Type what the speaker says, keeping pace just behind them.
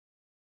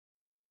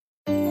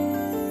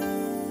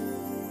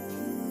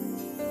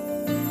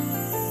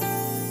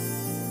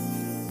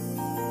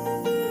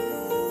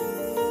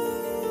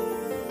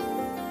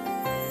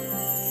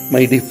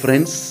My dear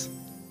friends,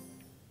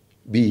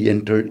 we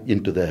entered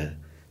into the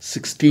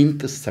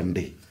 16th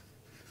Sunday.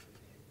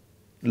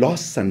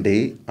 Last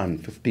Sunday, on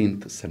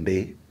 15th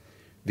Sunday,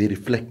 we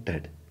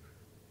reflected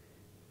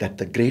that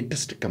the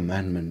greatest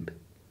commandment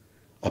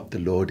of the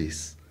Lord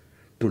is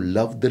to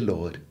love the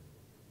Lord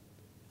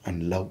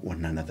and love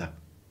one another.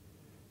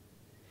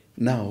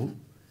 Now,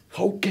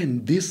 how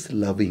can this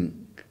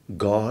loving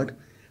God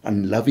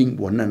and loving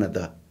one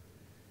another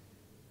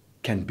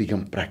can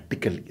become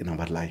practical in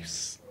our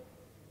lives?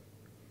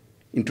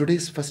 In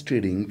today's first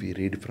reading, we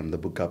read from the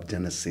book of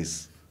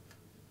Genesis.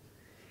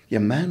 A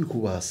man who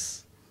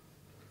was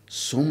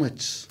so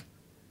much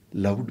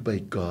loved by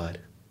God,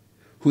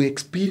 who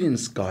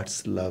experienced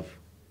God's love,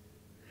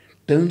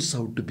 turns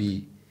out to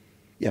be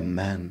a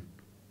man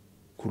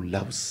who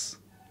loves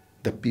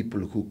the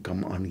people who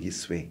come on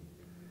his way,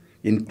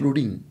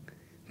 including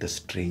the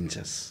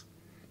strangers.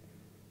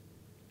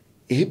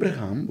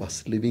 Abraham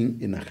was living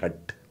in a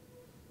hut,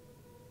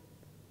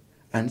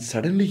 and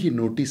suddenly he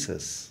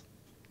notices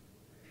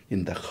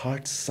in the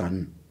hot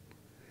sun,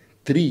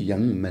 3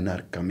 young men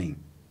are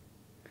coming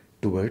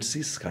towards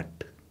his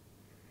hut.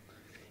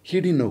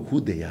 He didn't know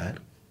who they are,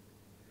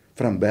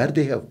 from where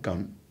they have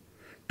come,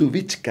 to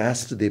which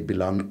caste they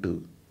belong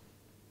to.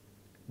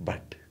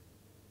 But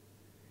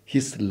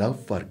his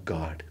love for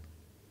God,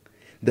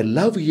 the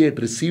love he had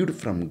received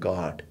from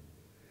God,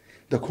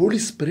 the Holy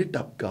Spirit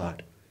of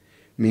God,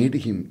 made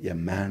him a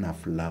man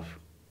of love.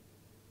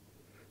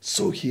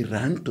 So he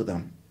ran to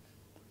them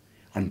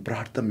and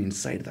brought them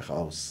inside the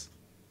house.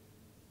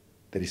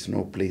 There is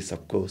no place,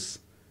 of course,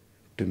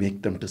 to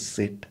make them to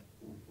sit.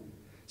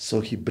 So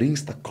he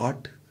brings the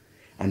cot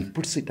and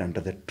puts it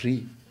under the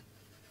tree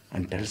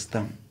and tells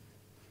them,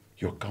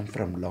 "You come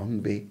from a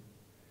long way.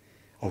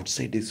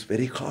 Outside is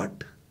very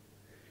hot.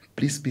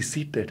 Please be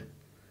seated.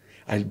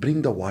 I'll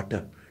bring the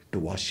water to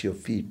wash your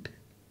feet.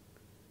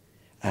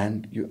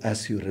 And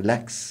as you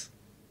relax,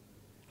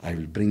 I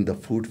will bring the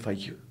food for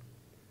you."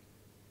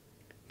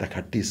 The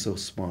hut is so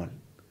small.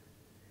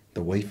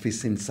 The wife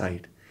is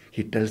inside.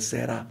 He tells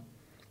Sarah,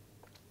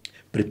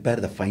 "Prepare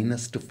the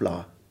finest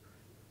flour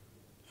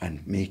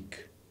and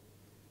make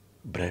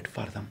bread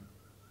for them."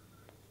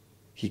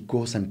 He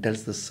goes and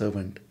tells the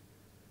servant,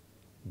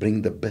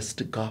 "Bring the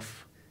best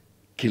calf,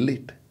 kill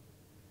it,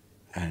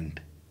 and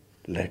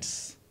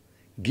let's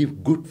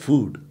give good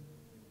food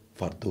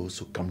for those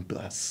who come to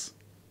us."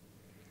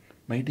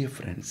 My dear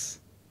friends,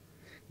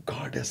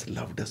 God has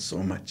loved us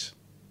so much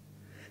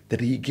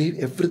that He gave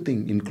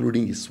everything,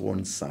 including His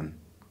own Son.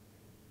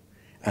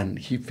 And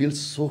He feels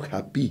so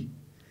happy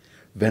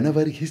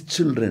whenever His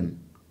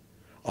children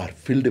are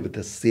filled with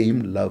the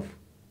same love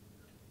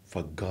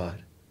for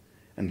God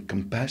and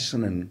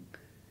compassion and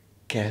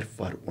care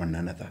for one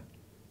another.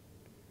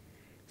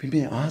 We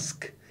may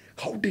ask,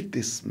 how did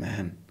this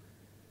man,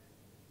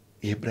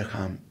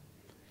 Abraham,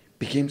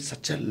 became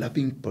such a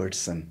loving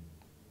person?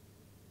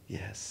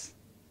 Yes,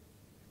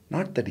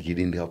 not that he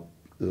didn't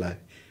have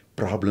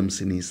problems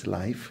in his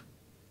life.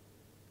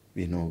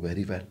 We know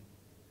very well.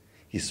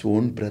 His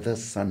own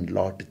brother's son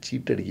Lot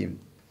cheated him,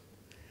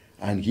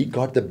 and he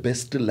got the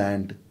best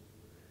land,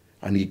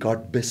 and he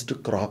got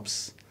best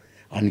crops,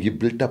 and he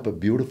built up a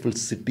beautiful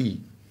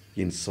city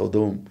in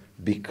Sodom,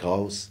 big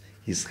house.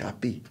 He's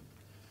happy.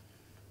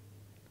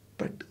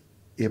 But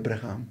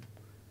Abraham,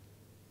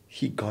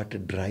 he got a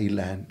dry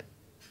land,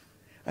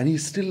 and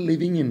he's still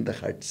living in the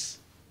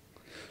huts.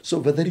 So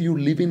whether you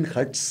live in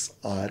huts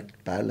or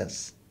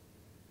palace,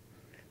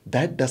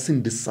 that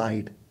doesn't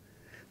decide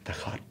the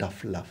heart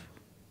of love.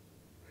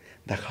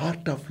 The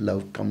heart of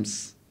love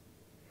comes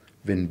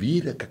when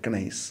we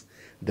recognize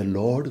the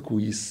Lord who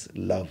is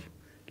love,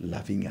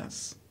 loving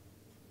us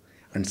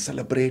and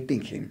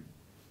celebrating Him.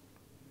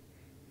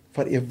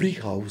 For every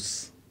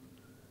house,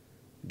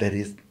 there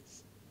is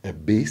a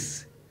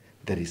base,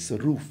 there is a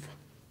roof.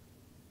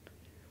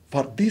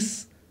 For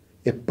this,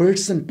 a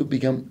person to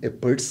become a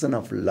person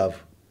of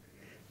love,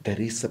 there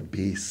is a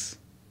base.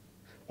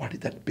 What is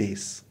that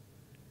base?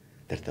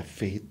 That's the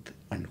faith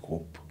and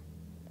hope.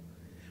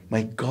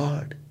 My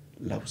God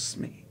loves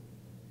me.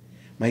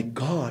 My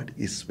God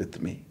is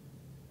with me.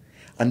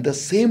 And the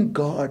same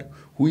God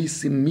who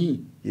is in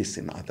me is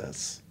in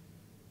others.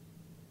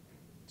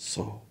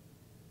 So,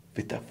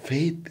 with a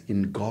faith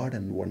in God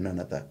and one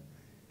another,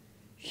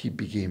 he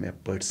became a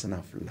person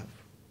of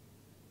love.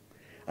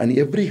 And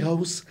every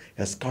house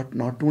has got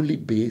not only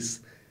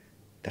base,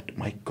 that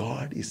my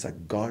God is a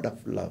God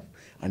of love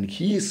and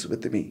He is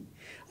with me,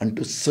 and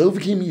to serve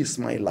Him is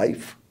my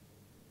life,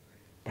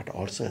 but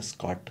also has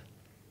got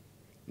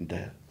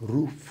the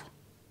roof,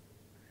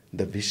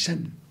 the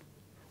vision.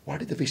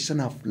 What is the vision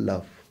of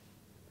love?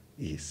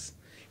 Is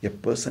a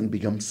person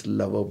becomes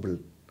lovable,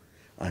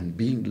 and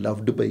being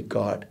loved by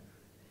God,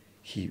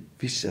 he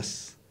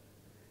wishes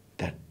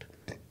that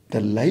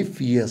the life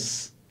he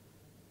has,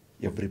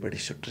 everybody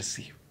should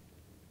receive.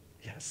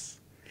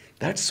 Yes,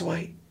 that's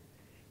why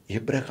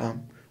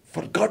Abraham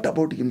forgot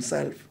about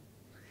himself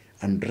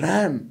and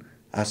ran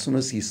as soon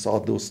as he saw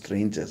those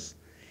strangers.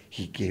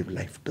 He gave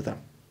life to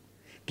them,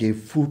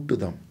 gave food to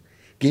them,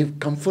 gave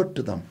comfort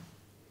to them.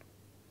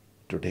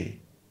 Today,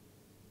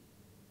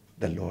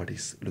 the Lord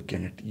is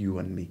looking at you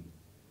and me.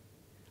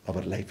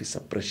 Our life is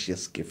a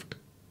precious gift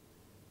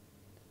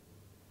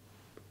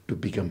to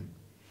become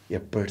a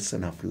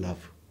person of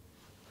love,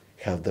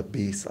 have the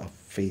base of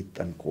faith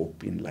and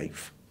hope in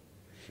life.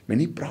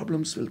 Many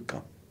problems will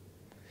come.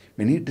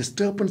 Many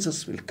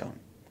disturbances will come.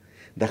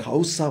 The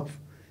house of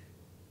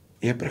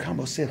Abraham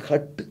was a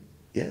hut,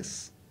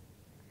 yes,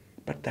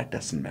 but that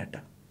doesn't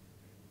matter.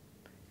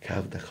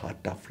 Have the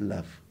heart of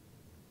love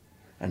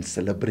and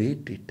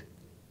celebrate it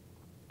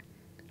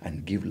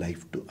and give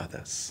life to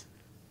others.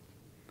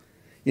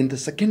 In the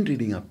second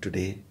reading of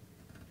today,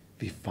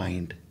 we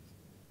find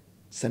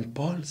St.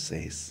 Paul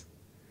says,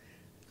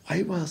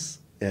 I was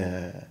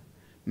a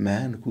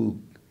man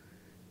who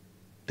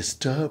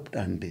disturbed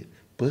and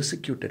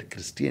persecuted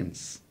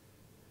Christians,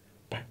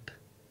 but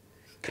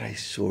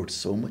Christ showed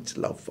so much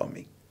love for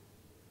me.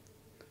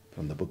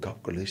 From the book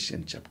of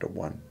Colossians chapter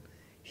 1,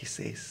 he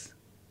says,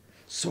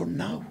 so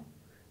now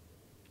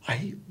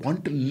I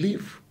want to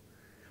live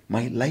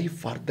my life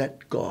for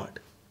that God.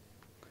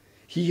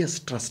 He has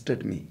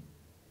trusted me,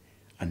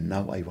 and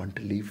now I want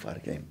to live for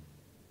Him.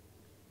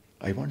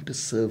 I want to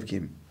serve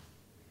Him.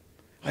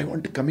 I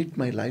want to commit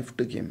my life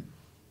to Him.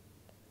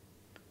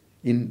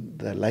 In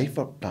the life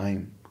of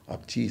time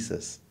of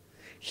Jesus,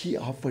 He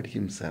offered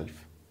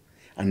Himself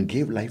and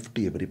gave life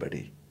to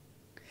everybody.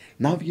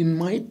 Now in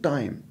my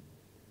time,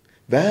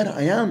 where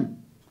I am,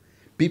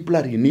 people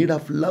are in need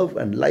of love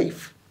and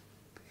life.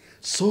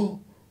 So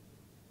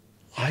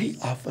I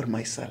offer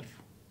myself.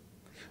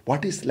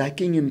 What is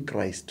lacking in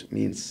Christ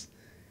means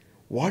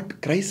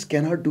what Christ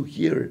cannot do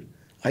here,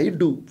 I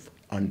do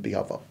on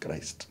behalf of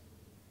Christ.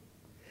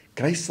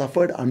 Christ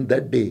suffered on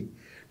that day.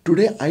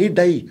 Today I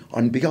die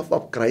on behalf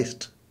of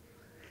Christ,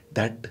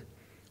 that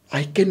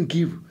I can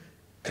give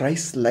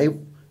Christ's life,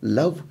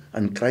 love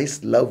and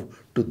Christ's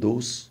love to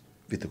those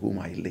with whom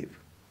I live.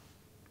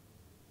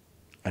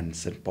 And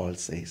St. Paul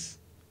says,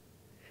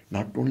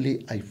 not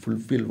only I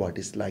fulfill what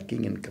is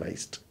lacking in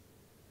Christ,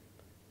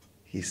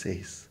 he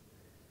says,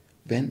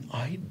 when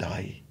I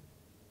die,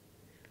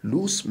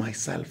 lose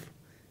myself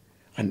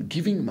and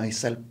giving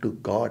myself to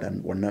God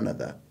and one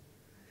another,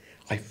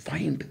 I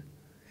find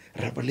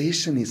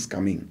revelation is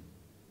coming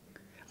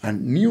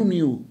and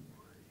new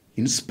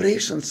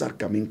inspirations are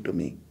coming to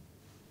me.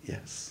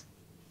 Yes.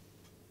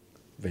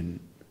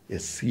 When a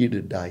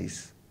seed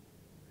dies,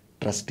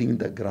 trusting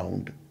the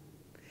ground,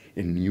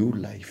 a new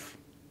life,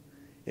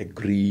 a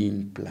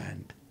green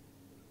plant,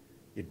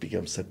 it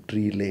becomes a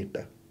tree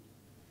later.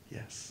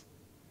 Yes.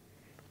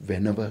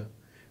 Whenever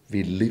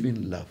we live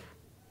in love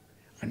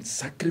and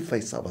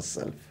sacrifice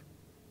ourselves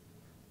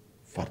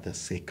for the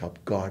sake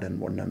of God and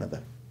one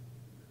another,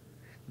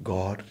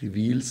 God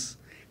reveals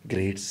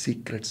great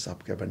secrets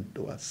of heaven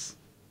to us.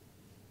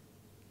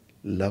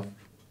 Love,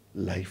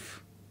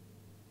 life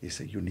is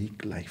a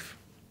unique life.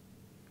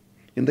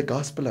 In the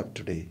Gospel of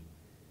today,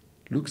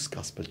 Luke's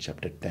Gospel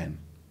chapter 10,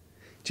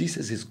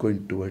 Jesus is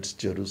going towards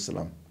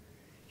Jerusalem.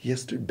 He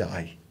has to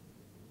die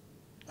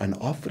and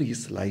offer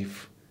his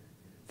life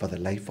for the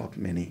life of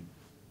many.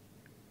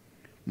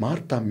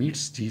 Martha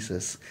meets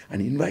Jesus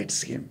and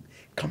invites him,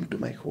 come to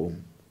my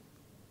home.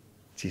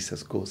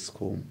 Jesus goes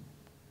home.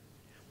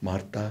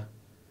 Martha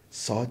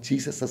saw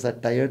Jesus as a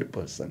tired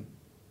person,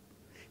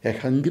 a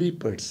hungry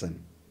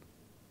person,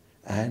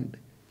 and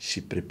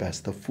she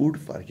prepares the food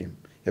for him,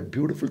 a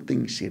beautiful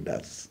thing she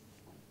does.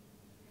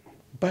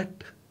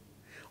 But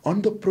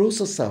on the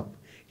process of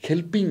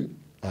helping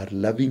or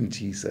loving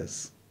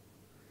Jesus,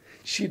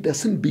 she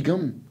doesn't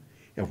become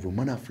a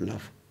woman of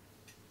love.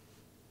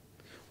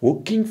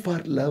 Working for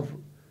love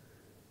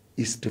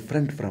is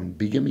different from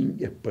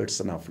becoming a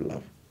person of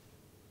love.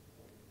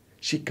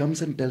 She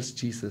comes and tells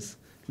Jesus,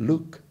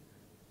 look,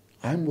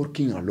 I'm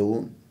working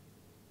alone.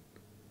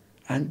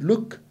 And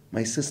look,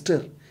 my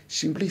sister,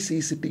 simply she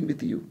is sitting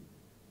with you.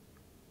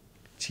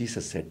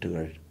 Jesus said to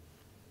her,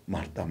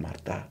 Martha,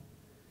 Martha,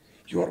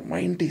 your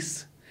mind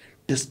is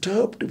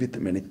disturbed with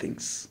many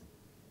things.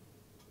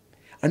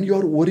 And you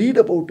are worried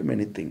about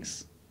many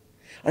things.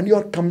 And you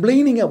are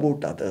complaining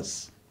about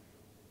others.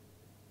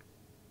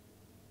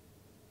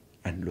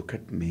 And look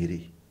at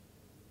Mary.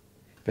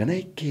 When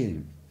I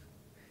came,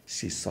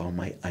 she saw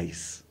my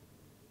eyes.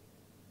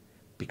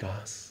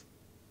 Because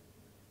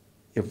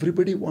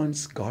everybody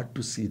wants God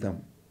to see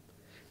them.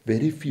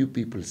 Very few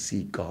people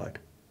see God.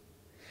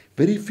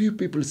 Very few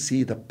people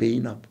see the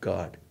pain of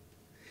God.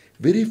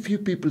 Very few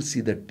people see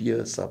the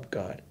tears of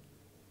God.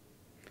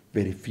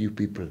 Very few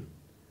people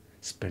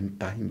spend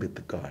time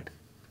with God.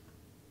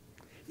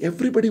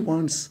 Everybody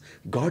wants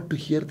God to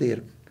hear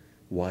their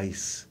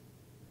voice.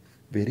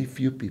 Very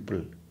few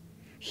people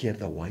hear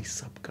the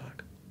voice of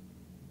God.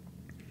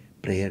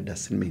 Prayer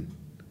doesn't mean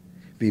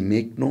we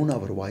make known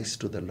our voice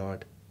to the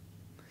Lord.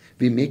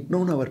 We make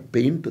known our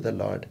pain to the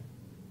Lord.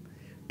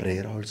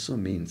 Prayer also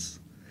means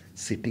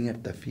sitting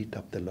at the feet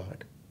of the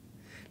Lord,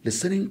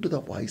 listening to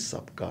the voice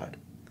of God,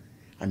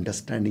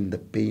 understanding the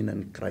pain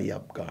and cry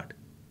of God.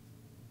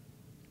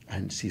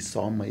 And she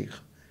saw my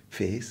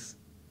face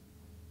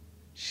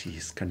She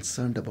is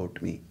concerned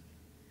about me.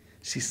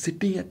 She's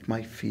sitting at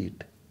my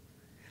feet.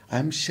 I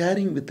am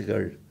sharing with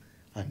her.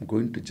 I'm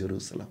going to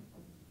Jerusalem.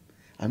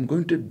 I'm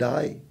going to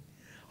die.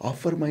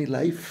 Offer my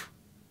life.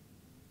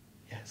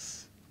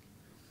 Yes.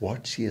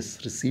 What she has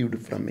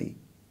received from me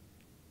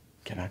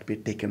cannot be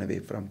taken away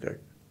from her.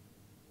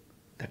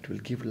 That will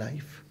give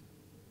life.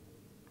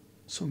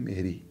 So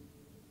Mary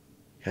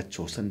has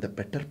chosen the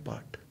better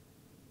part.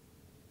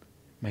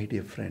 My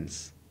dear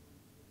friends,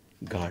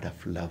 God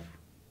of love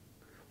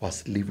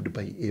was lived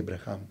by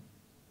Abraham,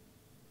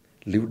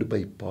 lived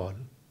by Paul,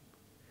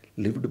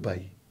 lived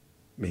by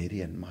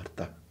Mary and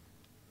Martha.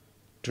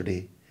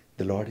 Today,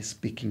 the Lord is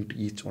speaking to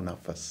each one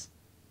of us.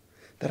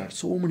 There are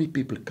so many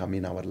people come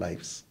in our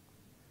lives.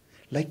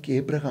 Like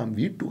Abraham,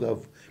 we too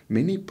have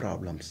many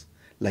problems.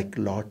 Like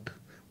Lot,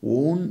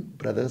 own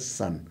brother's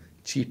son,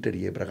 cheated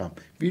Abraham.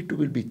 We too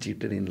will be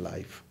cheated in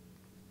life.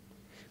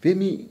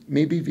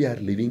 Maybe we are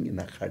living in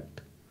a hut.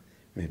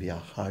 Maybe our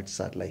hearts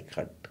are like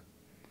hut.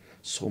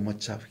 So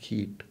much of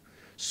heat,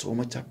 so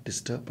much of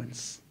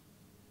disturbance.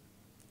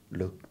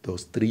 Look,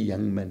 those 3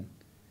 young men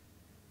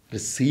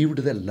received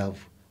the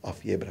love of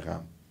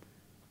Abraham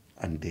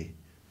and they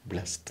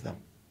blessed them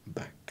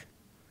back.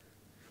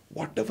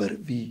 Whatever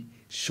we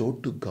show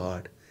to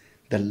God,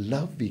 the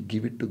love we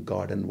give it to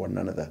God and one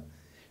another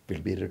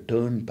will be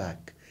returned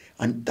back.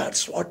 And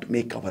that's what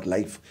makes our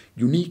life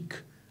unique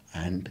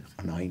and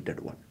anointed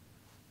one.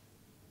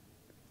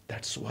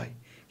 That's why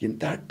in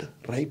that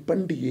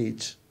ripened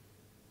age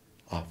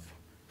of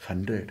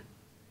 100,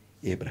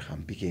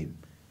 Abraham became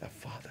a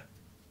father.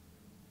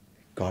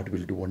 God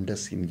will do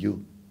wonders in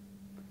you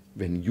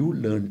when you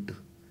learn to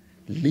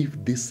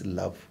live this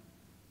love.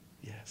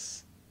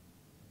 Yes.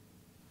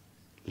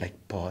 Like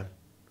Paul,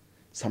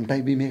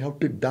 sometimes we may have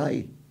to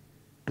die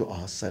to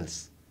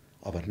ourselves,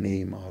 our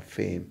name, our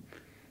fame.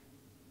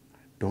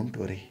 Don't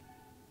worry.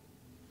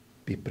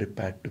 Be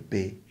prepared to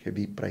pay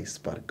heavy price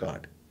for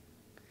God.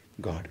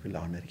 God will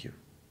honor you.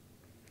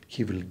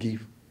 He will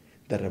give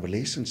the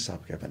revelations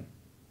of heaven.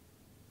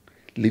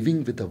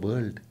 Living with the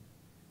world,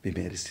 we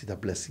may receive the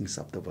blessings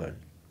of the world.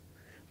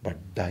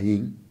 But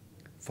dying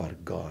for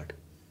God,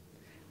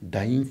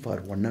 dying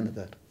for one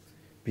another,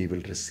 we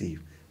will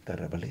receive the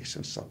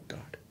revelations of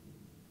God.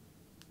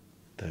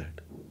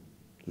 Third,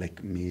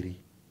 like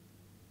Mary,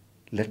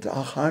 let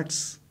our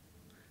hearts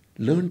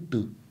learn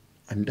to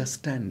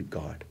understand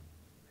God.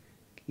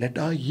 Let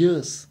our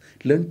ears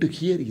learn to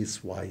hear His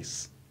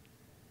voice.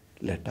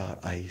 Let our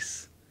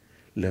eyes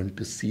learn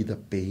to see the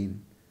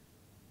pain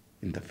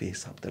in the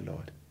face of the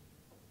Lord.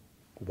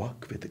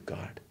 Walk with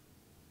God.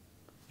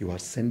 You are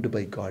sent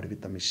by God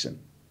with a mission.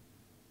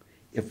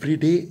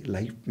 Everyday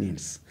life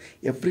means,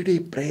 everyday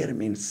prayer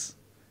means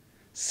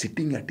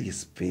sitting at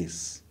His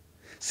face,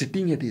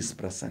 sitting at His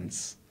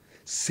presence,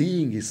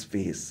 seeing His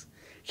face,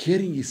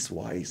 hearing His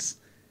voice,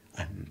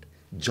 and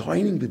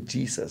joining with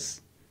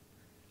Jesus,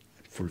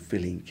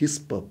 fulfilling His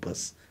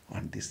purpose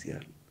on this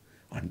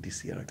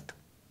earth.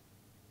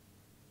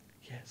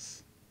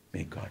 Yes,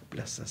 may God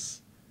bless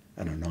us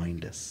and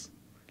anoint us.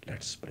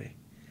 Let's pray.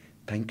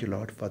 Thank you,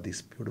 Lord, for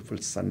this beautiful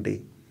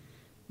Sunday.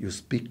 You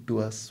speak to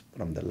us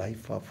from the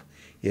life of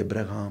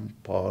Abraham,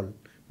 Paul,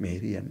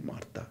 Mary, and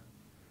Martha.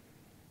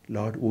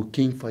 Lord,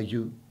 working for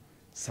you,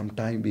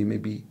 sometime we may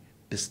be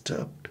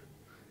disturbed.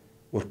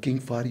 Working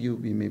for you,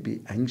 we may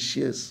be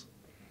anxious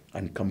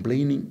and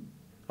complaining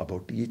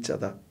about each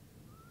other,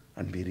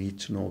 and we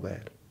reach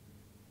nowhere.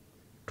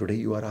 Today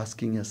you are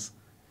asking us,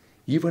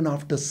 even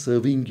after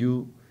serving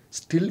you,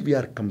 still we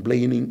are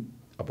complaining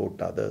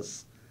about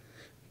others.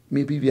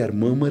 Maybe we are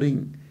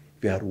murmuring,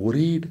 we are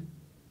worried.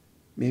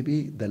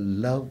 Maybe the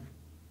love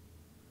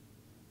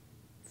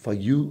for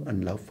you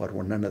and love for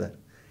one another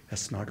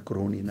has not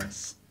grown in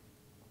us.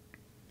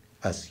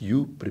 As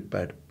you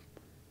prepared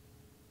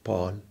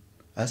Paul,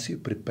 as you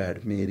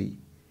prepared Mary,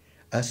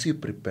 as you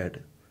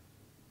prepared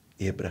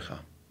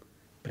Abraham,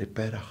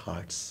 prepare our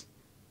hearts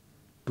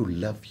to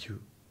love you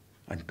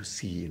and to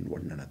see in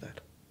one another.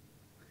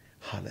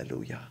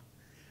 Hallelujah,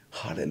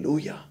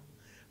 hallelujah,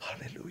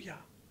 hallelujah.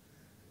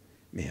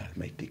 May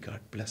Almighty God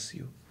bless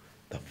you,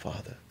 the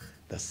Father,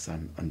 the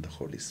Son, and the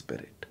Holy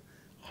Spirit.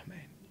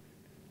 Amen.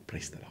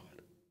 Praise the Lord.